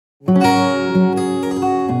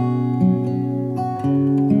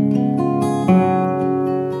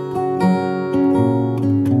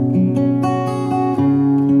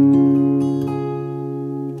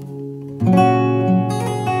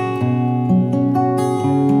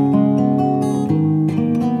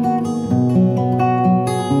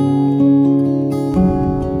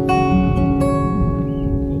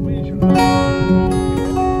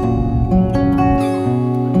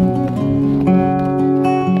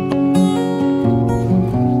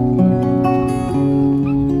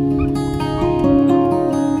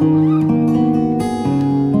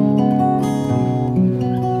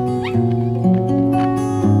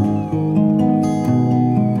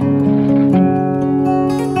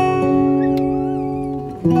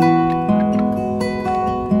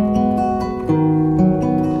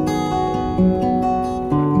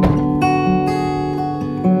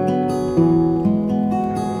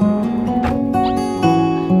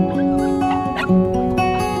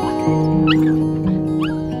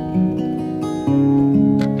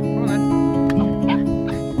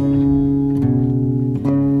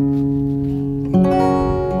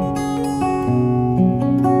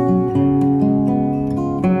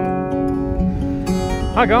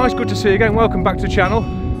Hi guys, good to see you again. Welcome back to the channel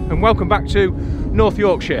and welcome back to North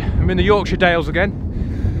Yorkshire. I'm in the Yorkshire Dales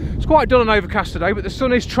again. It's quite dull and overcast today, but the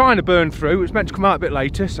sun is trying to burn through. It's meant to come out a bit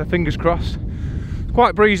later, so fingers crossed. It's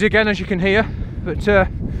quite breezy again, as you can hear. But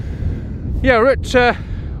yeah, we're at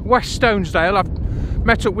West Stonesdale. I've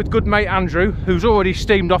met up with good mate Andrew, who's already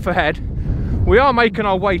steamed off ahead. We are making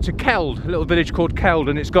our way to Keld, a little village called Keld,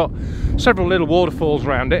 and it's got several little waterfalls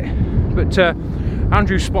around it. But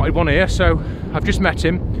Andrew spotted one here, so I've just met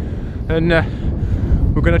him, and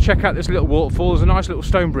we're going to check out this little waterfall. There's a nice little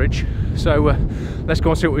stone bridge, so let's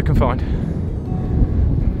go and see what we can find.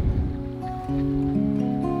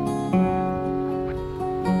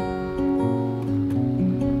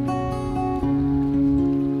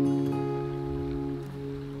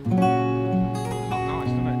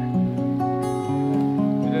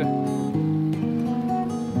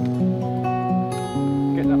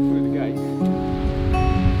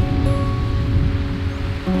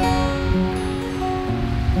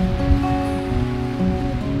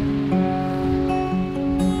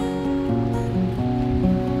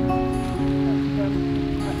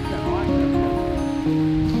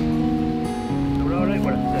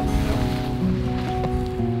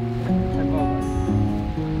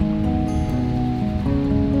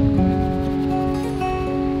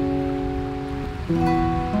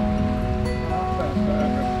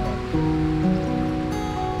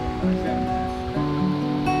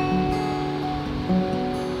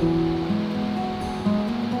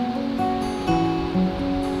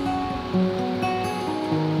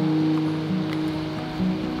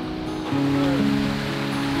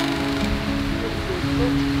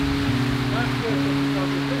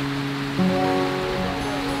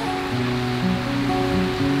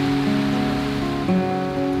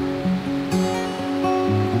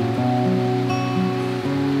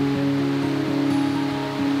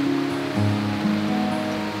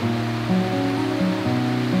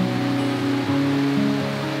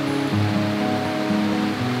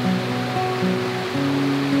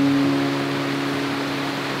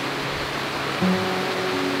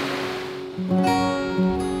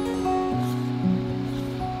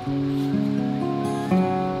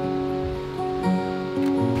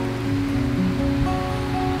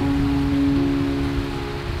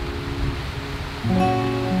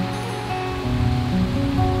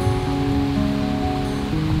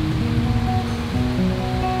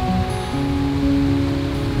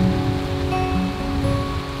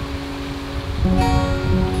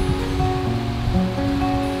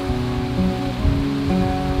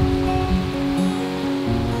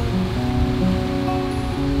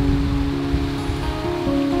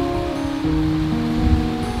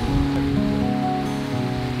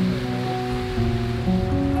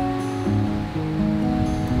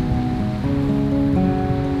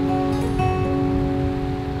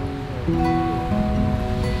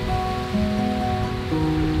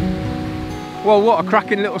 Well, what a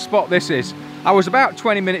cracking little spot this is. I was about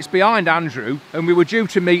 20 minutes behind Andrew and we were due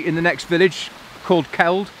to meet in the next village called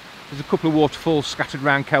Keld. There's a couple of waterfalls scattered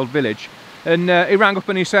around Keld village. And he rang up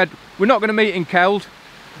and he said, we're not going to meet in Keld.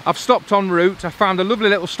 I've stopped en route. I found a lovely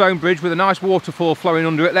little stone bridge with a nice waterfall flowing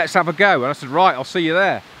under it. Let's have a go. And I said, right, I'll see you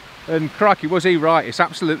there. And crikey, was he right. It's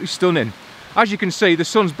absolutely stunning. As you can see, the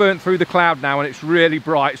sun's burnt through the cloud now and it's really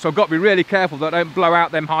bright. So I've got to be really careful that I don't blow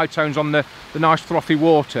out them high tones on the nice frothy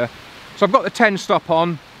water. So I've got the 10 stop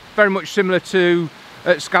on, very much similar to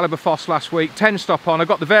at Waterfalls last week. 10 stop on, I've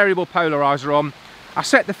got the variable polarizer on. I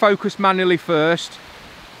set the focus manually first,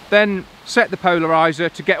 then set the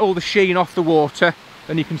polarizer to get all the sheen off the water,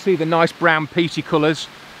 and you can see the nice brown peaty colours.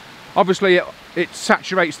 Obviously it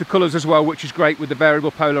saturates the colours as well, which is great with the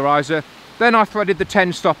variable polarizer. Then I threaded the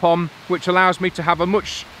 10 stop on, which allows me to have a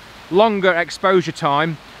much longer exposure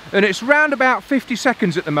time, and it's round about 50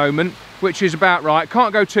 seconds at the moment, which is about right.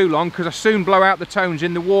 Can't go too long because I soon blow out the tones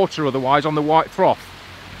in the water otherwise on the white froth.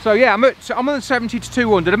 So yeah, I'm on 70 to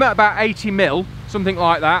 200, I'm at about 80 mil, something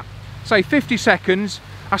like that. Say 50 seconds.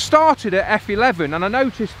 I started at F11 and I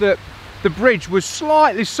noticed that the bridge was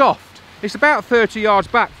slightly soft. It's about 30 yards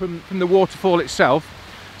back from the waterfall itself.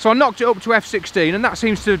 So I knocked it up to F16 and that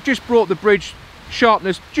seems to have just brought the bridge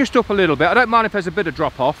sharpness just up a little bit. I don't mind if there's a bit of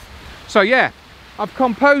drop off. So yeah, I've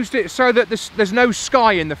composed it so that there's no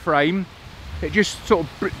sky in the frame. It just sort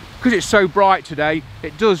of, because it's so bright today,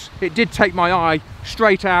 it did take my eye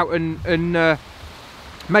straight out and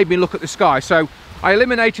made me look at the sky. So I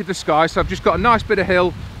eliminated the sky, so I've just got a nice bit of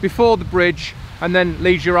hill before the bridge and then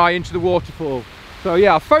leads your eye into the waterfall. So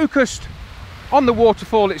yeah, I focused on the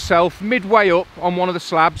waterfall itself, midway up on one of the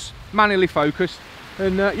slabs, manually focused,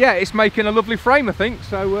 and yeah, it's making a lovely frame, I think.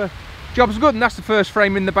 So job's good, and that's the first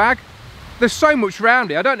frame in the bag. there's so much round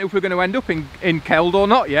here. I don't know if we're going to end up in Keld or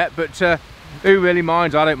not yet, but who really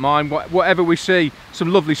minds? I don't mind. Whatever we see,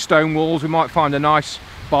 some lovely stone walls, we might find a nice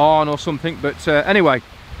barn or something. But anyway,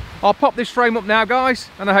 I'll pop this frame up now, guys,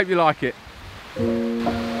 and I hope you like it.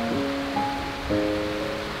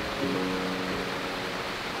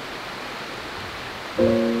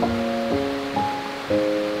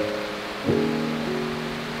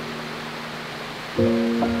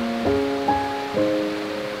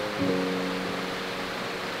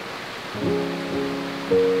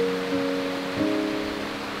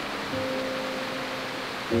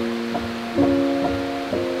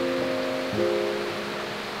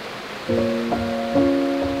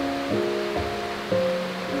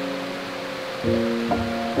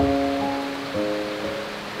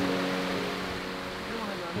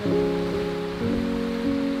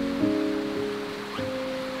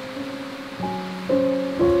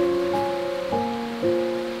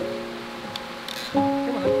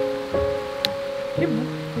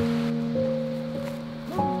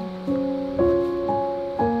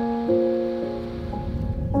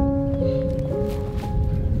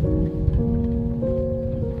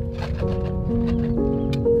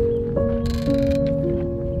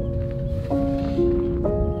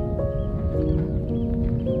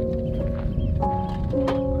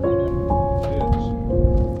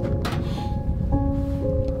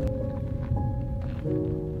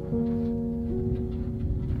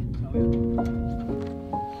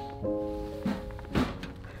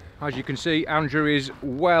 As you can see, Andrew is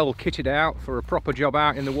well kitted out for a proper job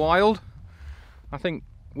out in the wild. I think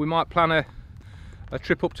we might plan a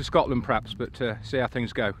trip up to Scotland perhaps, but see how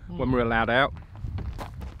things go when we're allowed out.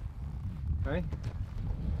 Okay.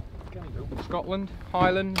 Scotland,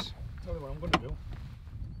 Highlands. Tell you what I'm going to do.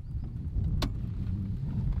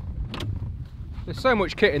 There's so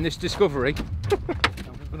much kit in this Discovery.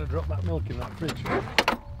 I'm just going to drop that milk in that fridge.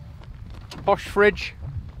 Posh fridge.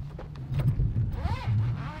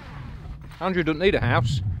 Andrew doesn't need a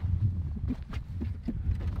house.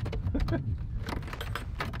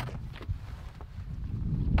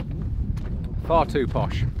 Far too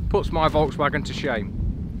posh. Puts my Volkswagen to shame.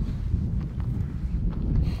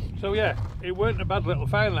 So yeah, it weren't a bad little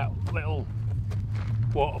find, that little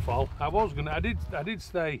waterfall. I did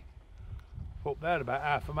stay up there about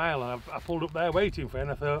half a mile, and I pulled up there waiting for it,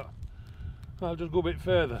 and I thought, I'll just go a bit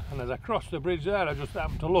further. And as I crossed the bridge there, I just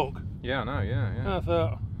happened to look. Yeah, I know, yeah. And I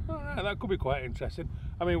thought, oh, right, that could be quite interesting.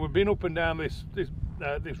 I mean, we've been up and down this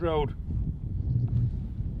road,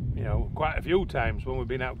 you know, quite a few times when we've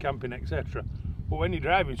been out camping, etc. But when you're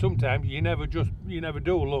driving, sometimes you never do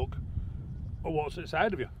look at what's at the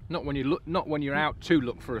side of you. Not when you're out to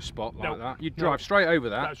look for a spot like that. You'd drive straight over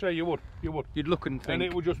that. That's right, you would. You'd look and think, and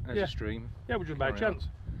it would just, there's a stream. Yeah, it was just by chance.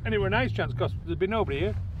 And it was a nice chance because there'd been nobody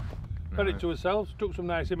here. Had it to ourselves, took some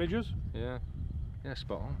nice images. Yeah, yeah,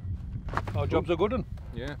 spot on. Our job's a good one.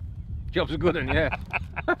 Yeah, job's a good one, yeah.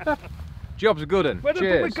 Job's a good one. Where'd I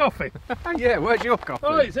put my coffee? Yeah, where's your coffee?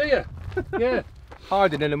 Oh, it's here. Yeah.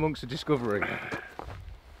 Hiding in amongst the Discovery.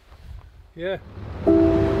 Yeah.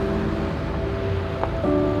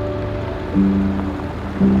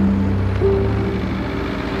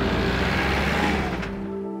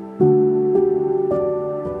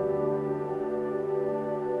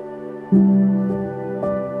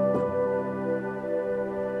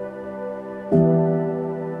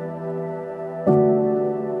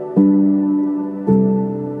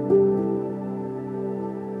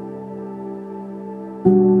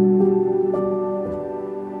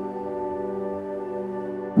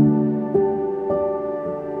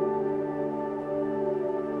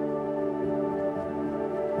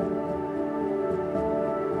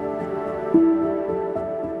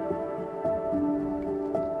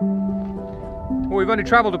 Well, we've only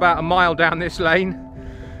travelled about a mile down this lane,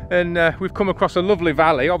 and we've come across a lovely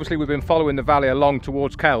valley. Obviously we've been following the valley along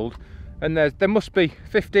towards Keld, and there must be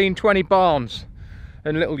 15-20 barns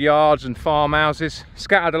and little yards and farmhouses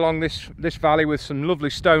scattered along this valley with some lovely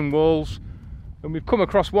stone walls. And we've come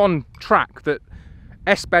across one track that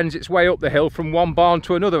S-bends its way up the hill from one barn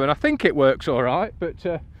to another, and I think it works all right, but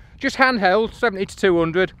just handheld, 70 to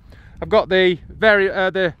 200. I've got the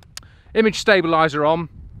image stabiliser on.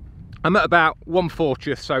 I'm at about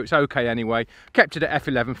 1/40, so it's okay anyway. Kept it at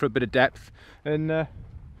f11 for a bit of depth, and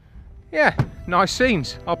yeah, nice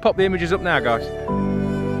scenes. I'll pop the images up now, guys.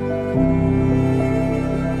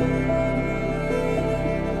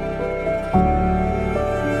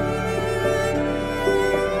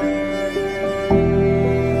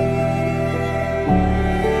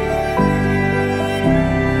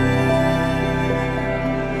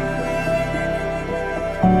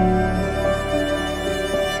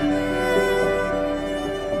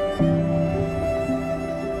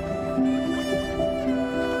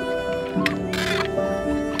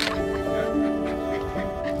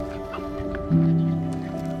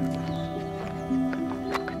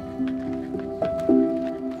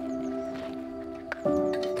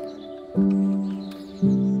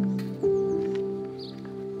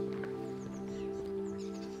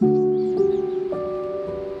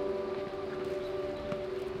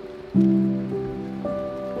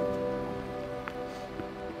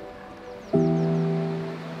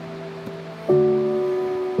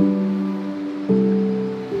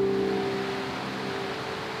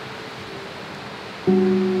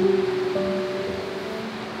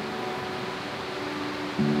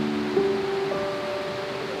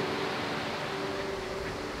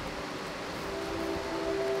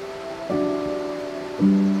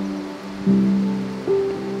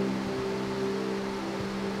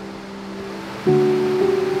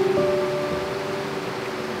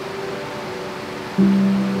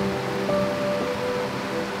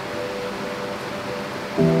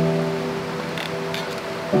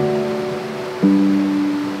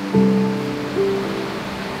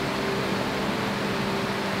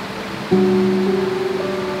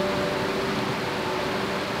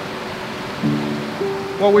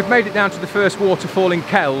 Well, we've made it down to the first waterfall in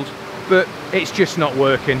Keld, but it's just not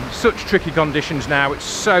working. Such tricky conditions now, it's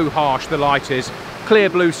so harsh, the light is. Clear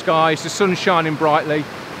blue skies, the sun's shining brightly.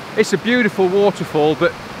 It's a beautiful waterfall,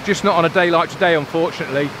 but just not on a day like today,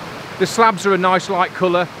 unfortunately. The slabs are a nice light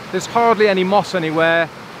colour, there's hardly any moss anywhere,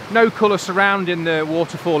 no colour surrounding the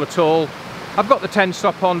waterfall at all. I've got the 10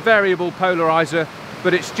 stop on, variable polariser,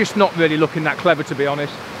 but it's just not really looking that clever, to be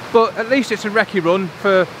honest. But at least it's a recce run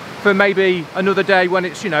for maybe another day when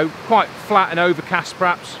it's, you know, quite flat and overcast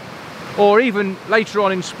perhaps, or even later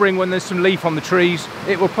on in spring when there's some leaf on the trees.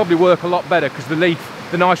 It will probably work a lot better because the leaf,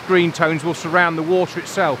 the nice green tones, will surround the water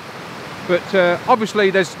itself. But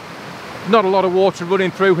obviously there's not a lot of water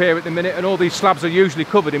running through here at the minute, and all these slabs are usually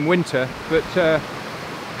covered in winter. But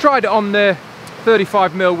tried it on the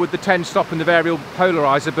 35mm with the 10 stop and the variable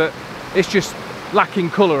polariser, but it's just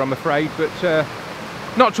lacking colour, I'm afraid. But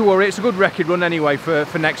not to worry, it's a good recce run anyway for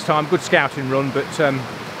next time, good scouting run. But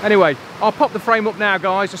anyway, I'll pop the frame up now,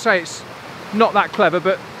 guys. I say it's not that clever,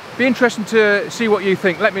 but be interesting to see what you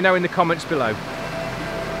think. Let me know in the comments below.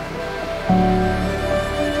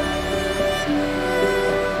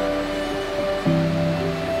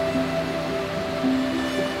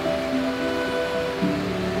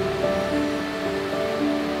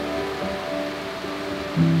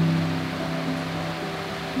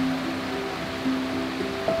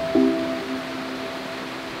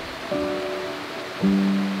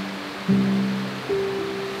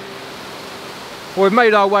 Well, we've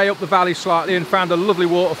made our way up the valley slightly and found a lovely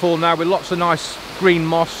waterfall now with lots of nice green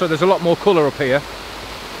moss, so there's a lot more colour up here.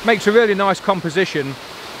 Makes a really nice composition.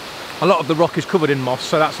 A lot of the rock is covered in moss,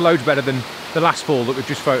 so that's loads better than the last fall that we've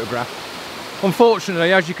just photographed.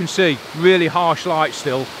 Unfortunately, as you can see, really harsh light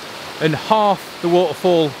still, and half the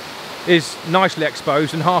waterfall is nicely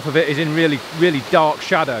exposed and half of it is in really dark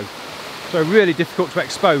shadow, so really difficult to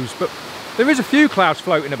expose. But there is a few clouds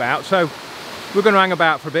floating about, so we're going to hang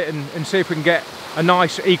about for a bit and see if we can get a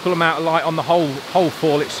nice equal amount of light on the whole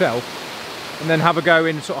fall itself, and then have a go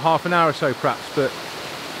in sort of half an hour or so perhaps. But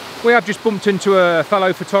we have just bumped into a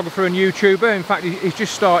fellow photographer and YouTuber. In fact, he's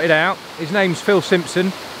just started out. His name's Phil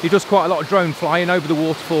Simpson. He does quite a lot of drone flying over the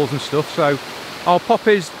waterfalls and stuff, so I'll pop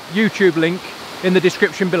his YouTube link in the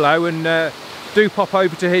description below, and do pop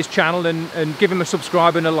over to his channel and give him a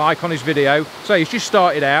subscribe and a like on his video. So he's just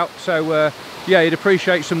started out, so yeah, he'd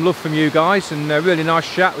appreciate some love from you guys, and a really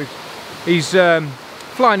nice chat. He's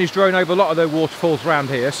flying his drone over a lot of the waterfalls around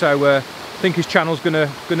here, so I think his channel's gonna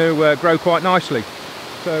grow quite nicely.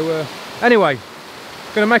 So anyway,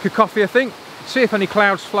 gonna make a coffee, I think, see if any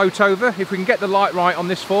clouds float over. If we can get the light right on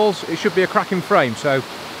this falls, it should be a cracking frame, so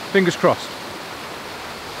fingers crossed.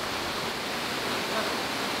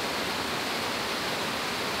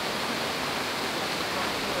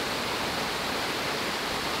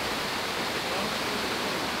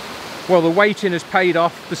 Well, the waiting has paid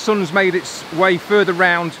off. The sun's made its way further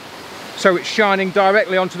round, so it's shining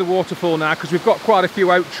directly onto the waterfall now, because we've got quite a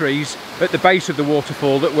few oak trees at the base of the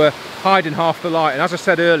waterfall that were hiding half the light. And as I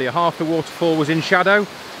said earlier, half the waterfall was in shadow.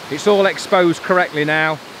 It's all exposed correctly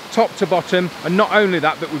now, top to bottom. And not only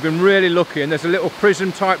that, but we've been really lucky, and there's a little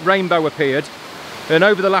prism type rainbow appeared. And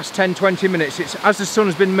over the last 10-20 minutes, it's as the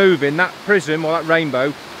sun's been moving, that prism or that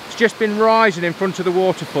rainbow, it's just been rising in front of the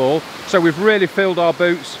waterfall. So we've really filled our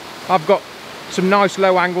boots. I've got some nice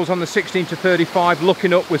low angles on the 16-35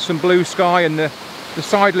 looking up with some blue sky and the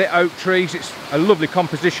side lit oak trees. It's a lovely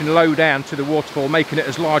composition low down to the waterfall, making it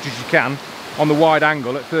as large as you can on the wide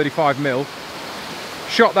angle at 35mm.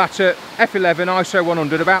 Shot that at f11 ISO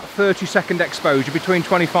 100, about 30-second exposure, between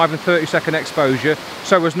 25 and 30-second exposure,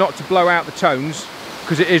 so as not to blow out the tones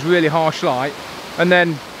because it is really harsh light. And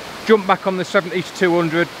then jumped back on the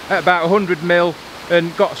 70-200 at about 100mm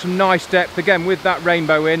and got some nice depth again with that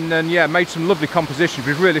rainbow in, and yeah, made some lovely compositions.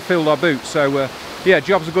 We've really filled our boots, so yeah,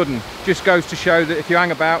 job's a good one. Just goes to show that if you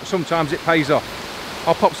hang about, sometimes it pays off.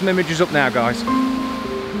 I'll pop some images up now, guys.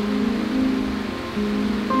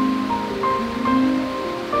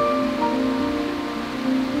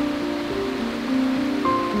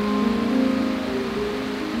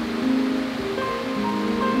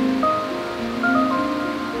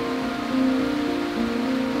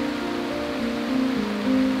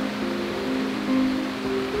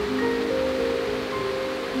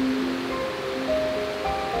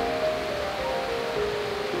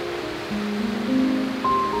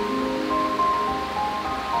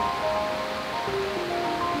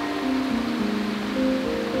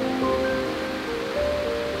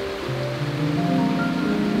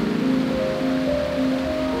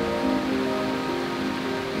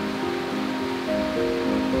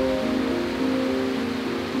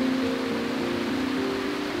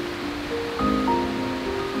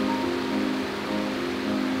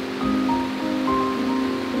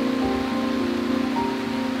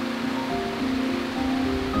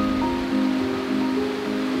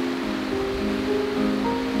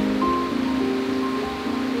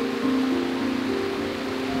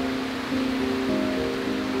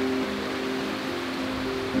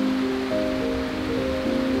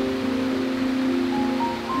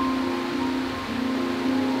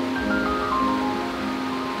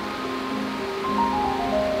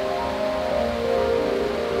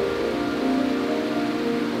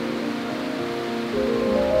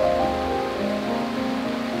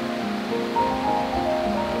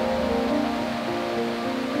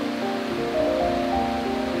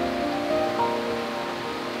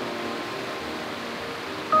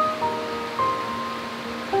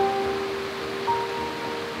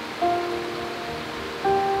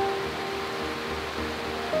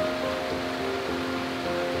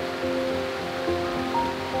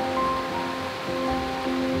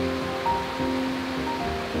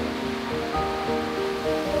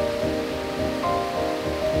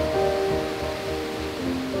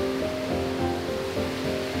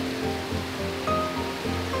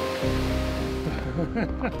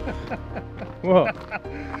 What?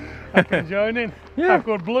 I can join in. Yeah. I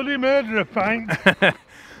could bloody murder a pint.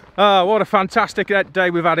 Oh, what a fantastic day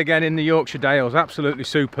we've had again in the Yorkshire Dales. Absolutely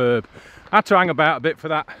superb. Had to hang about a bit for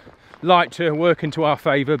that light to work into our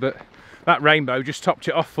favour, but that rainbow just topped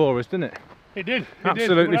it off for us, didn't it? It did.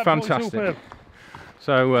 Absolutely fantastic. Superb.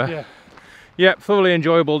 So, yeah, thoroughly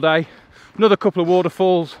enjoyable day. Another couple of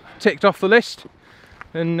waterfalls ticked off the list,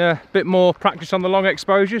 and a bit more practice on the long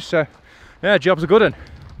exposures. So, yeah, job's a good one.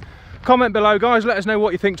 Comment below, guys. Let us know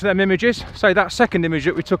what you think to them images. Say that second image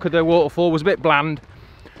that we took of the waterfall was a bit bland,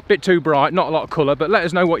 a bit too bright, not a lot of colour. But let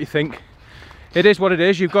us know what you think. It is what it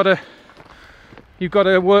is. You've got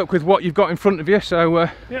to work with what you've got in front of you. So,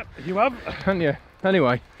 yep, you have, haven't you?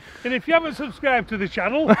 Anyway. And if you haven't subscribed to the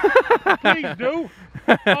channel, please do.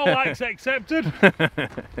 All likes accepted.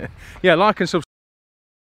 Yeah, like and subscribe.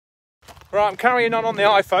 Right, I'm carrying on the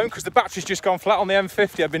iPhone because the battery's just gone flat on the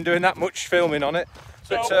M50. I've been doing that much filming on it.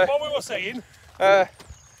 So but, what we were saying,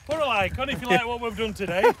 put a like on if you like what we've done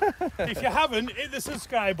today. If you haven't, hit the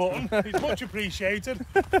subscribe button. It's much appreciated.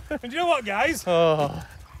 And you know what, guys? Oh.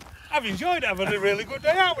 I've enjoyed having a really good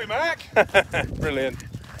day, haven't we, Mark? Brilliant.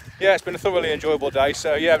 Yeah, it's been a thoroughly enjoyable day.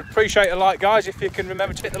 So yeah, appreciate a like, guys. If you can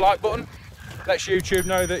remember to hit the like button, lets YouTube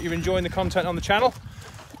know that you're enjoying the content on the channel.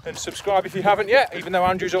 And subscribe if you haven't yet, even though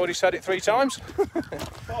Andrew's already said it 3 times.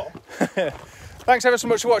 Oh. Thanks ever so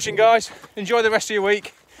much for watching, guys. Enjoy the rest of your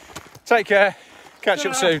week. Take care. Catch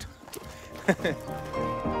up soon.